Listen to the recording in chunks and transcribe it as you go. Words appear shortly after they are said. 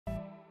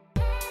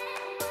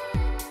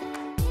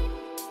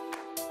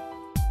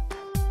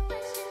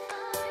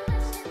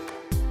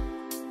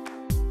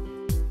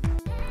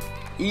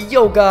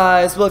Yo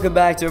guys, welcome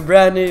back to a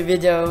brand new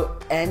video,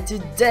 and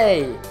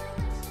today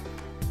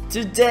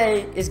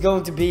is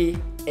going to be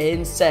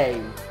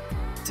insane.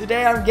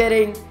 Today I'm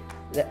getting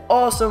the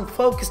awesome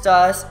focus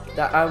stars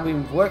that I've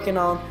been working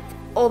on for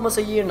almost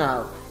a year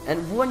now,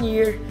 and 1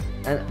 year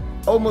and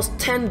almost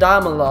 10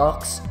 diamond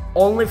locks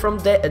only from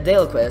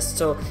daily quest.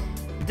 So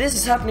this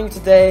is happening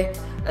today.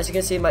 As you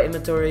can see in my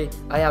inventory,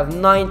 I have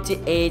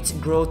 98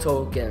 grow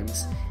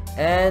tokens,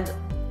 and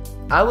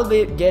I will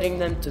be getting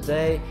them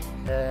today.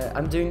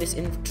 I'm doing this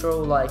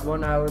intro like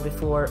 1 hour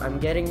before I'm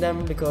getting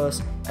them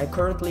because I'm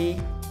currently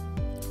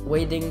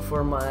waiting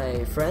for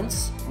my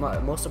friends,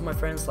 most of my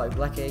friends like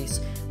Black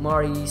Ace,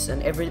 Maris,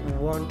 and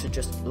everyone to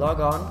just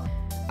log on.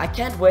 I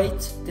can't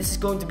wait. This is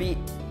going to be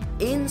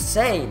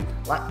insane.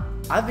 Like,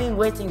 I've been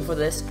waiting for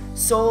this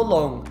so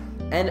long,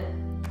 and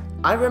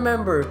I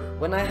remember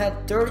when I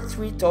had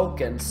 33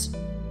 tokens,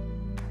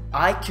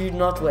 I could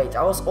not wait.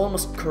 I was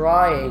almost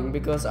crying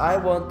because I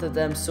wanted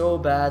them so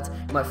bad.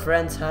 My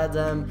friends had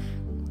them,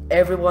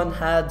 everyone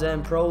had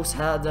them, pros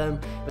had them,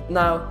 but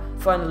now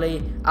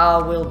finally I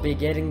will be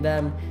getting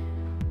them,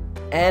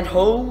 and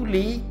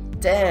holy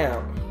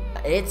damn,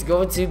 it's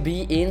going to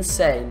be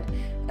insane.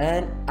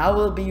 And I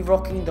will be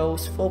rocking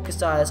those focus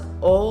stars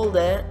all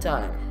the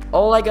time.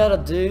 All I gotta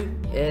do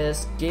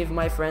is give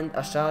my friend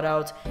a shout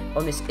out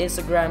on his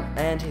Instagram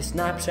and his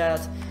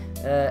Snapchat,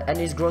 and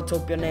his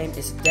Growtopia name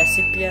is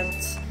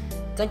Recipient.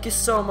 Thank you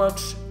so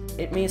much,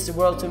 it means the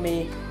world to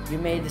me. You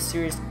made the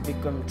series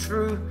become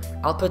true.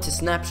 I'll put his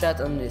Snapchat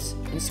on his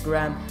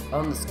Instagram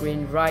on the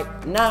screen right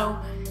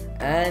now,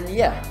 and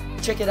yeah,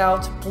 check it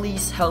out.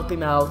 Please help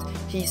him out,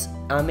 he's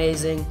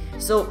amazing.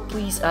 So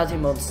please add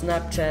him on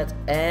Snapchat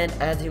and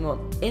add him on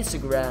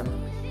Instagram.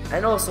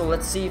 And also,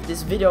 let's see if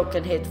this video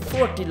can hit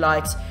 40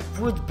 likes,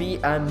 would be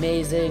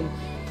amazing.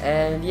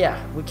 And yeah,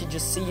 we can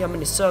just see how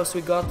many subs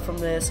we got from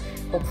this.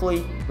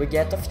 Hopefully we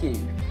get a few.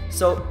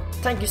 So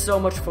thank you so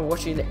much for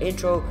watching the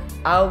intro.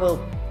 I will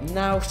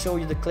now show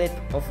you the clip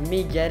of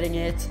me getting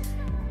it,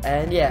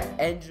 and yeah,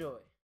 enjoy.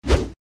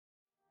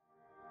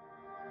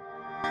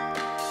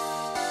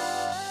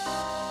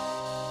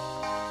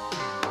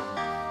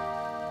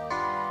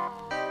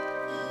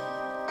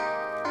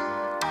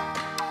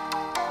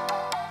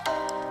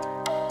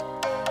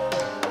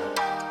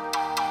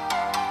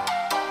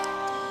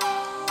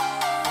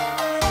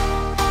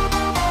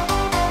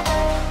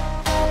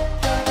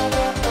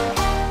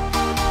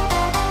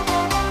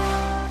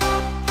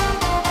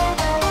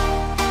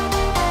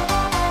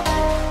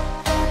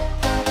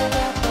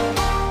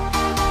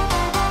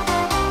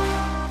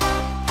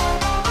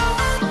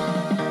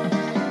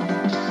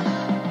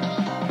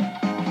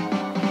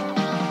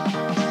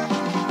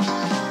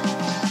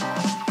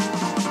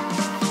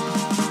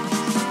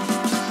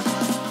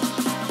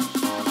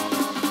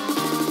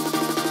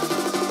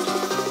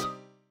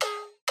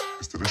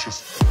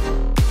 Delicious.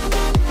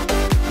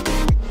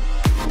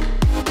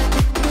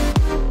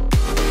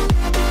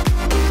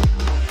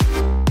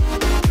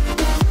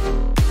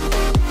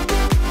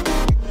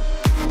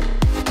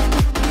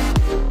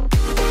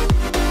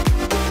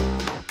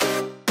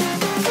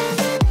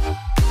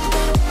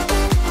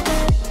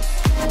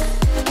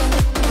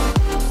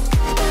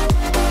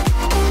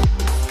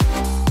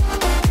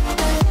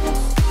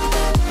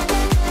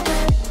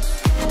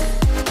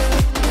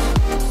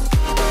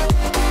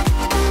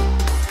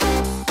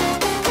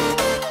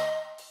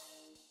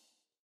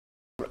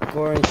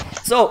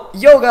 So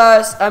yo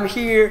guys, I'm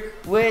here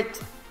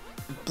with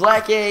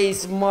Black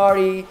Ace,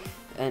 Marty,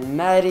 and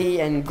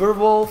Maddie, and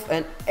Gurwolf,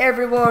 and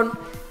everyone,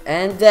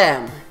 and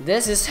damn,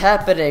 this is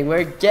happening.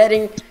 We're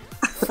getting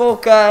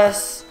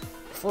focus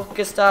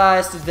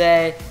stars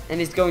today, and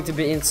it's going to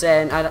be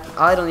insane.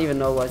 I don't even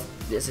know what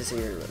this is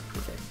here.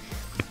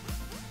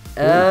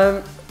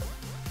 Okay.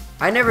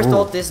 I never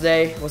thought this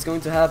day was going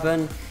to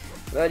happen,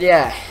 but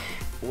yeah,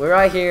 we're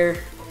right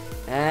here,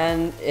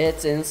 and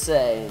it's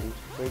insane.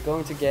 We're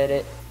going to get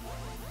it.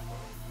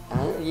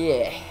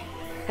 Yeah.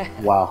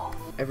 Wow.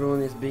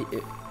 Everyone is beat.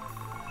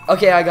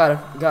 Okay, I got him.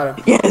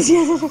 Yes.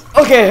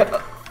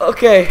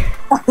 Okay.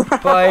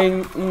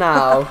 Buying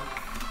now.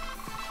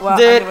 Wow,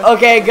 dude,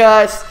 okay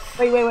guys.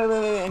 Wait,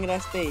 I'm gonna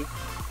stay.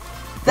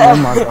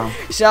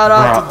 Shout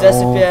out to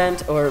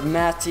Recipient or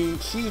Matty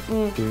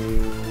Heaton.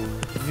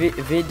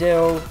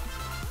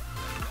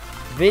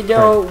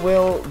 Video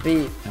will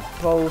be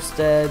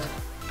posted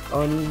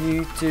on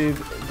YouTube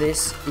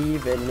this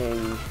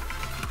evening.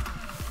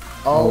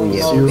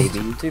 Almost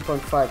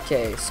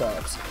 2.5k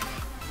subs.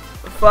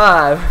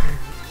 5.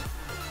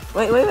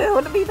 Wait, I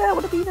wanna be there.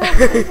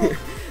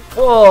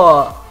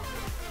 4.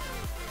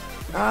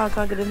 I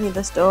can't get in here,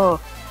 the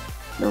store.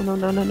 No.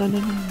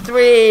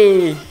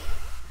 3.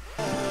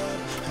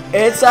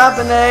 It's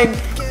happening.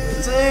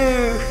 2.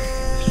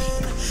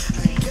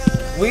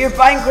 We're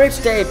buying grip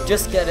tape,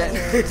 just kidding.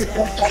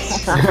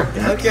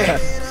 Okay.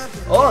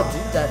 Oh, do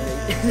that,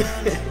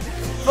 mate.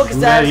 Focus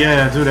stars.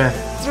 Yeah, do that.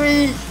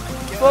 3.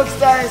 Focus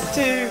stars.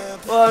 2,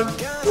 1.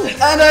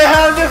 And I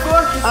have the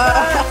focus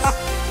stars.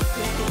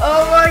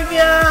 Oh my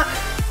god.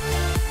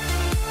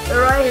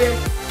 They're right here.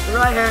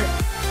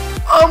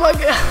 Oh my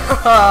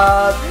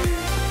god!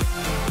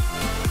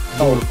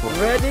 Oh, Beautiful.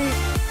 ready?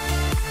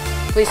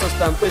 Please don't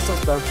spam, please don't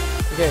spam.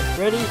 Okay,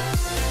 ready?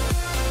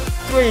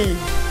 3,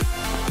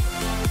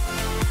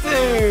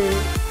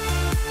 2.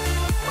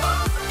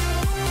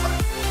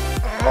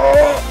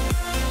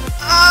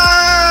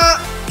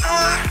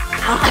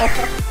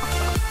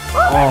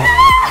 Oh,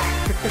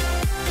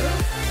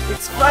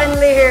 It's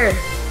finally here!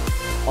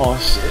 oh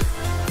shit.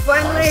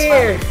 Finally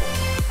here!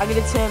 I'm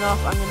gonna turn off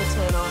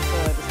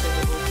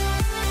disable.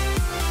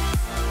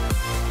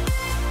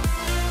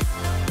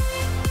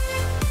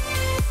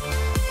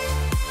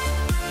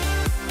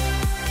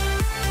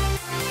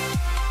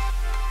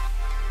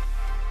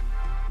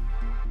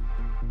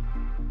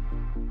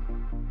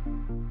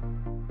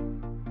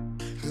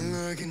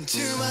 Look into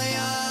my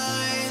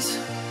eyes,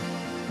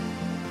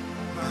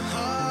 my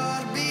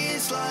heart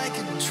beats like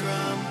a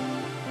drum.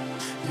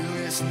 You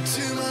listen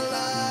to my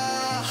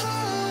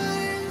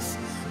lies.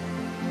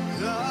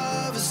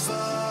 Love is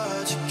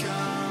far to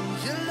come.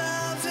 Your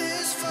love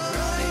is far.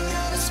 Running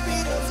at the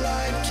speed of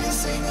light,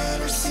 kissing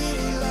under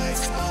city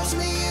lights. Calls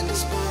me in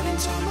this morning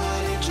time,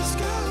 but it just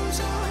goes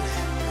on.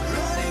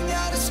 Running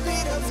at the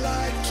speed of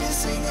light,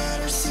 kissing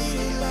under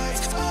city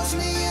lights. Calls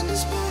me in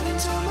this morning.